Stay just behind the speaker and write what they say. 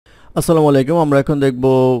আসসালামু আলাইকুম। আমরা এখন দেখব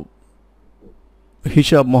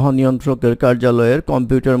হিসাব মহানিয়ন্ত্রকের কার্যালয়ের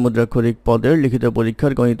কম্পিউটার মুদ্রাক্ষরিক পদের লিখিত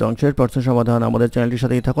পরীক্ষার গণিত অংশের প্রশ্ন সমাধান। আমাদের চ্যানেলটির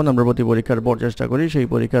সাথেই থাকুন। আমরা প্রতি পরীক্ষার পর চেষ্টা করি সেই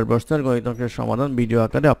পরীক্ষার প্রশ্নের গণিত অংশের সমাধান ভিডিও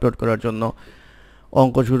আকারে আপলোড করার জন্য।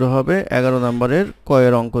 অঙ্ক শুরু হবে 11 নম্বরের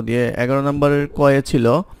কয়ের অঙ্ক দিয়ে। 11 নম্বরের কয়ে ছিল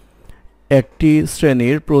একটি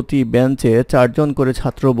শ্রেণীর প্রতি বেঞ্চে 4 জন করে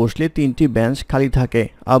ছাত্র বসলে 3টি বেঞ্চ খালি থাকে,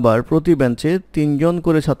 আবার প্রতি বেঞ্চে 3 জন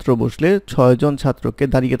করে ছাত্র বসলে 6 জন ছাত্রকে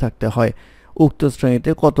দাঁড়িয়ে থাকতে হয়। উক্ত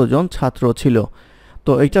শ্রেণীতে কতজন ছাত্র ছিল?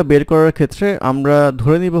 তো এটা বের করার ক্ষেত্রে আমরা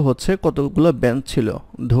ধরে নিব হচ্ছে কতগুলো বেঞ্চ ছিল।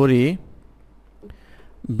 ধরি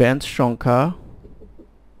বেঞ্চ সংখ্যা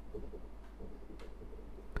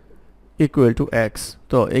ইকুয়াল টু এক্স।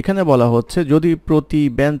 তো এখানে বলা হচ্ছে যদি প্রতি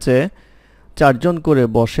বেঞ্চে 4 জন করে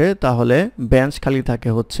বসে তাহলে বেঞ্চ খালি থাকে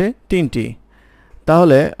হচ্ছে 3টি।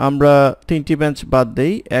 তাহলে আমরা 3টি বেঞ্চ বাদ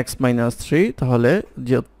দেই x-3, তাহলে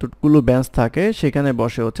যতগুলো বেঞ্চ থাকে সেখানে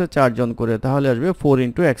বসে হচ্ছে 4 জন করে, তাহলে আসবে 4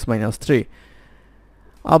 × x-3।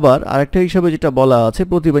 আবার আরেকটা হিসাবে যেটা বলা আছে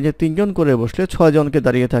প্রতি বেঞ্চে 3 জন করে বসলে 6 জনকে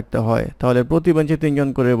দাঁড়িয়ে থাকতে হয়, তাহলে প্রতি বেঞ্চে 3 জন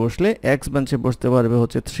করে বসলে x বেঞ্চে বসতে পারবে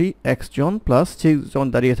হচ্ছে 3x জন প্লাস 6 জন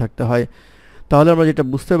দাঁড়িয়ে থাকতে হয়। তাহলে আমরা যেটা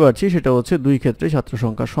বুঝতে পারছি সেটা হচ্ছে দুই ক্ষেত্রে ছাত্র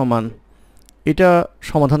সংখ্যা সমান। এটা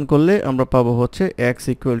সমাধান করলে আমরা পাবো হচ্ছে x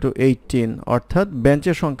 = 18, অর্থাৎ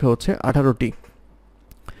বেঞ্চের সংখ্যা হচ্ছে 18টি।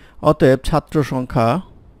 অতএব ছাত্র সংখ্যা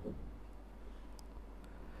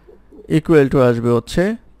ইকুয়াল টু আসবে হচ্ছে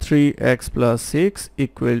 3x + 6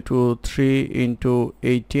 = 3 ×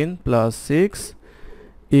 18 + 6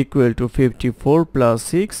 = 54 +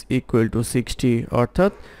 6 = 60,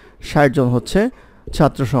 অর্থাৎ 60 জন হচ্ছে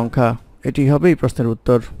ছাত্র সংখ্যা। এটি হবে এই প্রশ্নের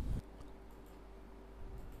উত্তর।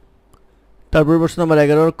 তারপর প্রশ্ন নাম্বার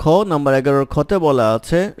 11 খ। নাম্বার 11 খতে বলা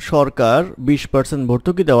আছে সরকার 20%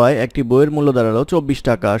 ভর্তুকি দেওয়ায় একটি বইয়ের মূল্য দাঁড়ালো 24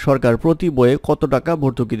 টাকা। সরকার প্রতি বইয়ে কত টাকা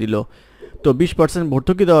ভর্তুকি দিল? তো 20%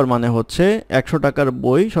 ভর্তুকি দেওয়ার মানে হচ্ছে 100 টাকার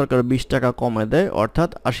বই সরকার 20 টাকা কমে দেয়, অর্থাৎ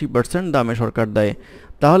 80% দামে সরকার দেয়।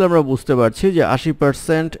 তাহলে আমরা বুঝতে পারছি যে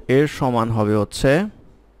 80% এর সমান হবে হচ্ছে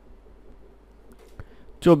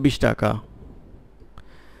 24 টাকা।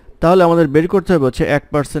 তাহলে আমাদের বের করতে হবে হচ্ছে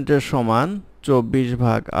 1% এর সমান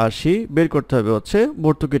 24/80, বের করতে হবে হচ্ছে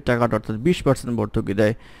ভর্তুকির টাকাটা, অর্থাৎ 20% ভর্তুকি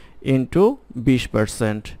দেয় ইন্টু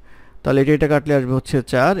 20%। তাহলে এটা কাটলে আসবে হচ্ছে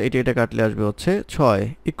 4, এটা কাটলে আসবে হচ্ছে 6,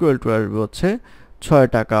 ইকুয়াল টু আসবে হচ্ছে 6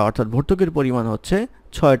 টাকা, অর্থাৎ ভর্তুকির পরিমাণ হচ্ছে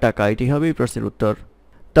 6 টাকা। এটি হবে এই প্রশ্নের উত্তর।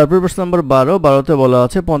 তারপর প্রশ্ন নম্বর 12তে বলা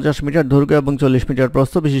আছে 50 মিটার দৈর্ঘ্য এবং 40 মিটার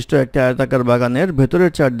প্রস্থ বিশিষ্ট একটি আয়তাকার বাগানের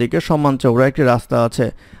ভেতরের চারদিকে সমান চওড়া একটি রাস্তা আছে।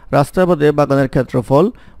 রাস্তা বাদে বাগানের ক্ষেত্রফল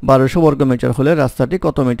 1200 বর্গমিটার হলে রাস্তাটি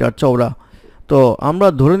কত মিটার চওড়া? তো আমরা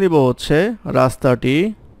ধরে নিব হচ্ছে রাস্তাটি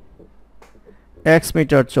x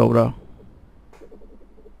মিটার চওড়া,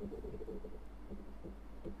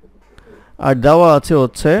 আর দেওয়া আছে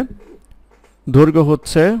হচ্ছে দৈর্ঘ্য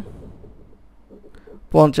হচ্ছে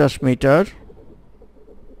 50 মিটার,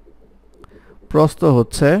 প্রস্থ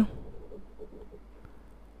হচ্ছে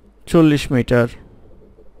 40 মিটার।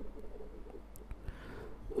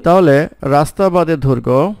 তাহলে রাস্তা বাদে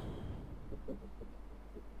দৈর্ঘ্য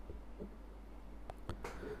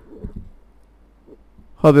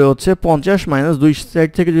হবে হচ্ছে 50 মাইনাস 2 সাইড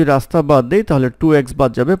থেকে যদি রাস্তা বাদ দেই তাহলে 2x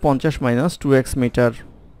বাদ যাবে, 50 মাইনাস 2x মিটার।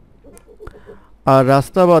 আর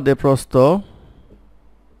রাস্তা বাদে প্রস্থ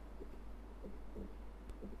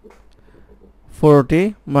 40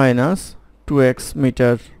 মাইনাস 2x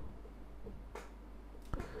মিটার।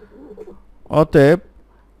 অতএব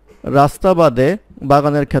রাস্তা বাদে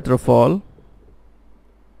বাগানের ক্ষেত্রফল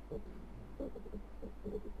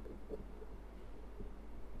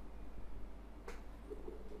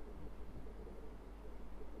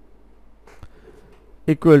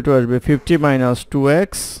ইকুয়াল টু আসবে 50 minus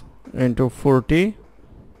 2x into 40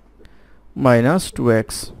 minus 2x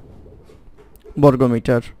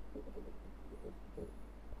বর্গমিটার।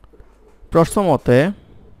 প্রশ্ন মতে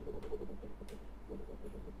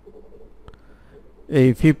এই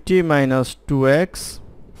 50 minus 2x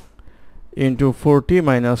into 40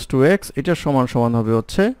 minus 2x এটা সমান সমান হবে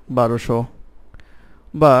হচ্ছে 1200,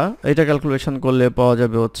 বা এটা ক্যালকুলেশন করলে পাওয়া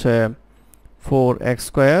যাবে হচ্ছে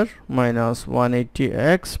 4x² minus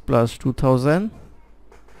 180x plus 2000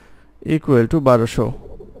 equal to 1200,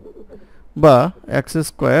 বা x²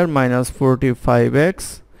 minus 45x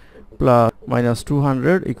plus minus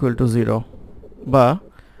 200 equal to 0, বা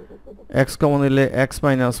x কমন নিলে x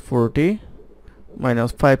মাইনাস 40 মাইনাস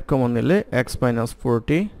 5 কমন নিলে x মাইনাস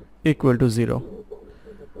 40 ইকুয়াল টু 0,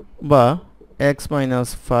 বা x minus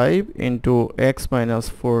 5 into x minus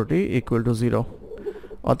 40 equal to 0।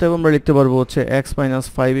 অতএব আমরা লিখতে পারবো হচ্ছে x minus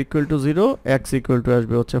 5 equal to 0, x equal to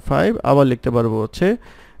আসবে হচ্ছে 5, আবার লিখতে পারবো হচ্ছে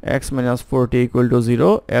x minus 40 equal to 0,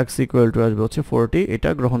 x equal to আসবে হচ্ছে 40। এটা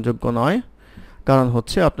গ্রহণযোগ্য নয়, কারণ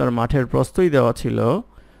হচ্ছে আপনার মাঠের প্রস্থই দেওয়া ছিল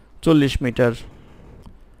 40 মিটার,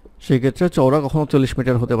 সেক্ষেত্রে চওড়া কখনো 40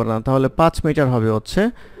 মিটার হতে পারে না। তাহলে 5 মিটার হবে হচ্ছে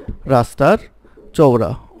রাস্তার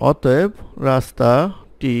চওড়া। অতএব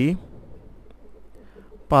রাস্তাটি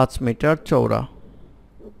 5 মিটার চওড়া।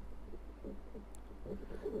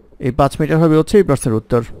 এই 5 মিটার হবে হচ্ছে এই প্রশ্নের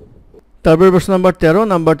উত্তর। তারপরে প্রশ্ন নাম্বার 13।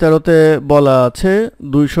 নাম্বার 13তে বলা আছে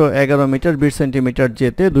 211 মিটার 20 সেন্টিমিটার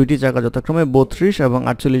যেতে দুইটি চাকা যথাক্রমে 32 এবং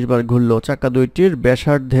 48 বার ঘুরলো। চাকা দুইটির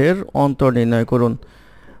ব্যাসার্ধের অন্তর নির্ণয় করুন।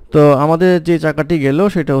 তো আমাদের যে চাকাটি গেল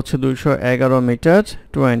সেটা হচ্ছে 211 মিটার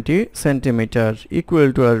 20 সেন্টিমিটার ইকুয়াল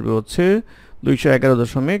টু আসবে হচ্ছে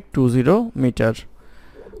 211.20 মিটার।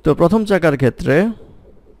 তো প্রথম চাকার ক্ষেত্রে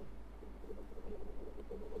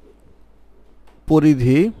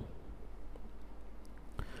পরিধি,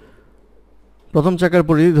 প্রথম চাকার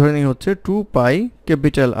পরিধি ধরে নিই হচ্ছে 2 পাই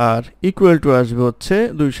ক্যাপিটাল আর ইকুয়াল টু আসবে হচ্ছে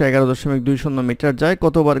 211.20 মিটার, যায়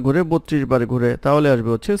কতবার ঘুরে? 32 বার ঘুরে, তাহলে আসবে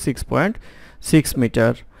হচ্ছে 6.6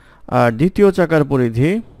 মিটার। আর দ্বিতীয় চাকার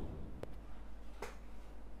পরিধি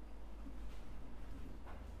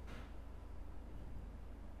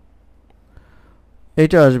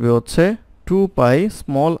এটা আসবে হচ্ছে 2 পাই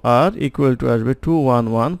স্মল আর ইকুয়াল টু আসবে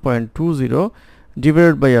 211.20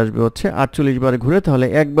 ডিভাইডেড বাই আসবে হচ্ছে 48 বার ঘুরে, তাহলে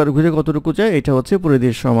একবার ঘুরে কতটুকু যায়? এটা হচ্ছে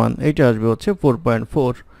পরিধির সমান, এইটা আসবে হচ্ছে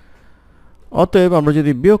 4.4। অতএব আমরা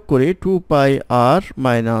যদি বিয়োগ করি 2 পাই আর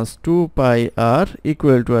minus 2 pi R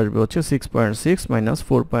equal to আসবে হচ্ছে 6.6 মাইনাস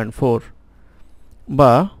 4.4,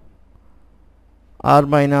 বা আর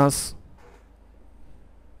মাইনাস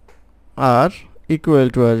আর ইকুয়াল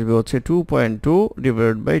টু আসবে হচ্ছে 2.2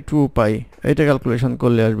 ডিভাইডেড বাই 2 পাই। এটা ক্যালকুলেশন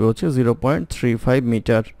করলে আসবে হচ্ছে 0.35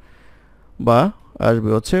 মিটার, বা আসবে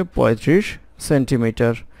হচ্ছে 35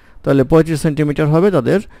 সেন্টিমিটার। তাহলে 35 সেন্টিমিটার হবে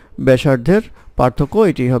তাদের ব্যাসার্ধের পার্থক্য।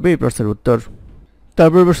 এটি হবে এই প্রশ্নের উত্তর।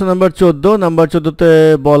 তারপর প্রশ্ন নাম্বার 14। নাম্বার 14তে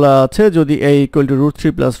বলা আছে যদি a ইকুয়াল টু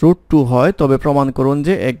 √3 প্লাস √2 হয় তবে প্রমাণ করুন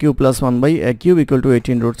যে a cube plus 1/a cube equal to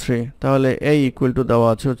 18√3। তাহলে a ইকুয়াল টু দেওয়া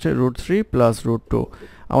আছে হচ্ছে √3 প্লাস √2,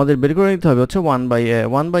 আমাদের বের করে নিতে হবে হচ্ছে 1/a।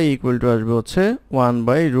 1/a ইকুয়াল টু আসবে হচ্ছে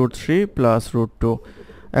 1/√3 প্লাস √2।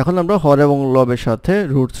 এখন আমরা হর এবং লবের সাথে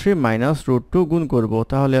 √3 মাইনাস √2 গুণ করব,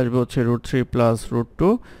 তাহলে আসবে হচ্ছে √3 প্লাস √2,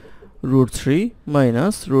 √3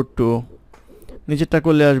 মাইনাস √2। নিচেরটা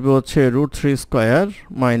করলে আসবে হচ্ছে √3 স্কয়ার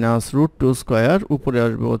মাইনাস √2 স্কয়ার, উপরে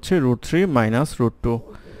আসবে হচ্ছে √3 মাইনাস √2।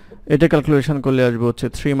 এটা ক্যালকুলেশন করলে আসবে হচ্ছে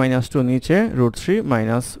 3 মাইনাস 2 নিচে √3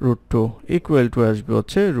 মাইনাস √2 ইকুয়াল টু আসবে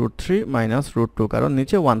হচ্ছে √3 মাইনাস √2, কারণ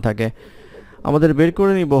নিচে 1 থাকে। আমাদের বের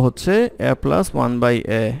করে নিব হচ্ছে a প্লাস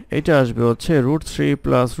 1/a। এটা আসবে হচ্ছে √3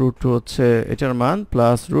 প্লাস √2 হচ্ছে এটার মান,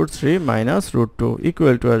 প্লাস √3 মাইনাস √2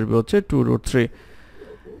 ইকুয়াল টু আসবে হচ্ছে 2√3।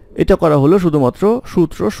 এটা করা হলো শুধুমাত্র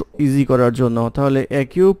সূত্র ইজি করার জন্য। তাহলে a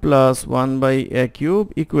cube plus 1/a cube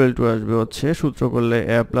equal to আসবে হচ্ছে সূত্র করলে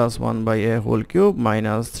a plus 1/a whole cube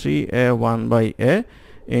minus 3a 1/a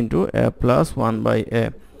into a plus 1/a।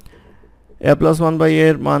 a plus 1/a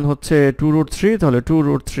এর মান হচ্ছে 2√3, তাহলে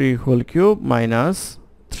 2√3 whole cube minus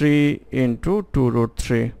 3 into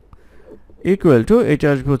 2√3 equal to এটা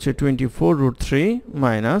আসবে হচ্ছে 24√3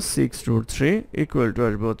 মাইনাস 6√3 ইকুয়াল টু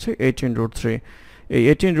আসবে হচ্ছে 18√3। এই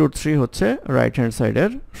 18√3 হচ্ছে রাইট হ্যান্ড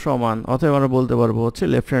সাইডের সমান, অতএব আমরা বলতে পারবো হচ্ছে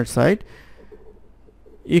left hand side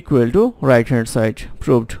equal to right hand side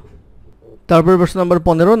proved. তারপরে প্রশ্ন নাম্বার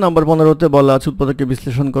 15। নাম্বার 15তে বলা আছে উৎপাদককে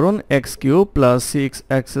বিশ্লেষণ করুন। x cube plus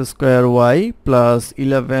 6x square y plus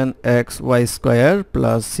 11x y square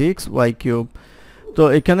plus 6y cube. তো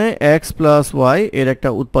এখানে x প্লাস y এর একটা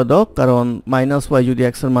উৎপাদক, কারণ মাইনাস y যদি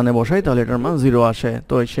x এর মানে বসাই তাহলে এটার মান 0 আসে।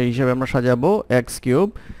 তো সেই হিসাবে আমরা সাজাবো x cube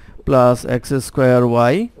plus x square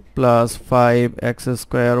y plus 5x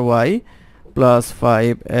square y plus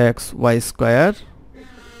 5x y square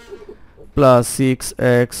plus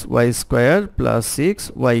 6x y square plus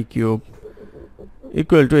 6y cube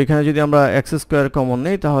equal to, এখানে যদি আমরা x স্কয়ার কমন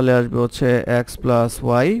নেই তাহলে আসবে হচ্ছে x plus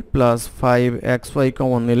y plus 5xy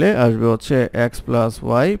common নিলে আসবে হচ্ছে x plus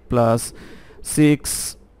y plus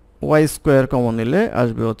 6y square common নিলে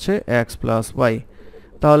আসবে হচ্ছে x প্লাস y।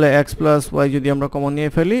 তাহলে x প্লাস y যদি আমরা কমন নিয়ে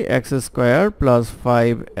ফেলি x square plus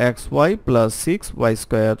 5xy plus 6y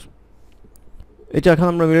square. এটা এখন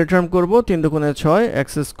আমরা মিডল টার্ম করব, 3 দুগুণে 6 x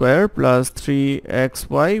square plus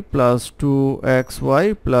 3xy plus 2xy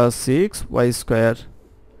plus 6y square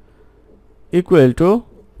equal to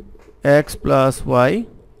x plus y,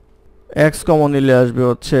 x common নিলে আসবে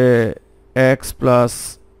হচ্ছে x plus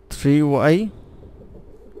 3y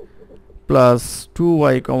plus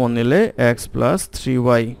 2y common নিলে x plus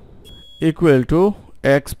 3y equal to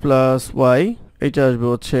x plus y, এটা আসবে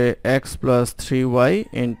হচ্ছে x plus 3y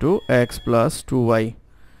into x plus 2y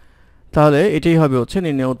তাহলে এটাই হবে হচ্ছে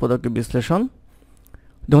নির্ণয় উৎপাদকের বিশ্লেষণ।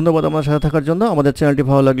 ধন্যবাদ আমার সাথে থাকার জন্য। আমাদের চ্যানেলটি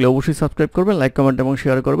ভালো লাগলে অবশ্যই সাবস্ক্রাইব করবেন, লাইক, কমেন্ট এবং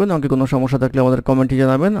শেয়ার করবেন। অঙ্কে কোনো সমস্যা থাকলে আমাদের কমেন্টে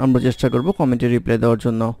জানাবেন, আমরা চেষ্টা করব কমেন্টে রিপ্লাই দেওয়ার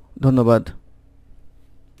জন্য। ধন্যবাদ।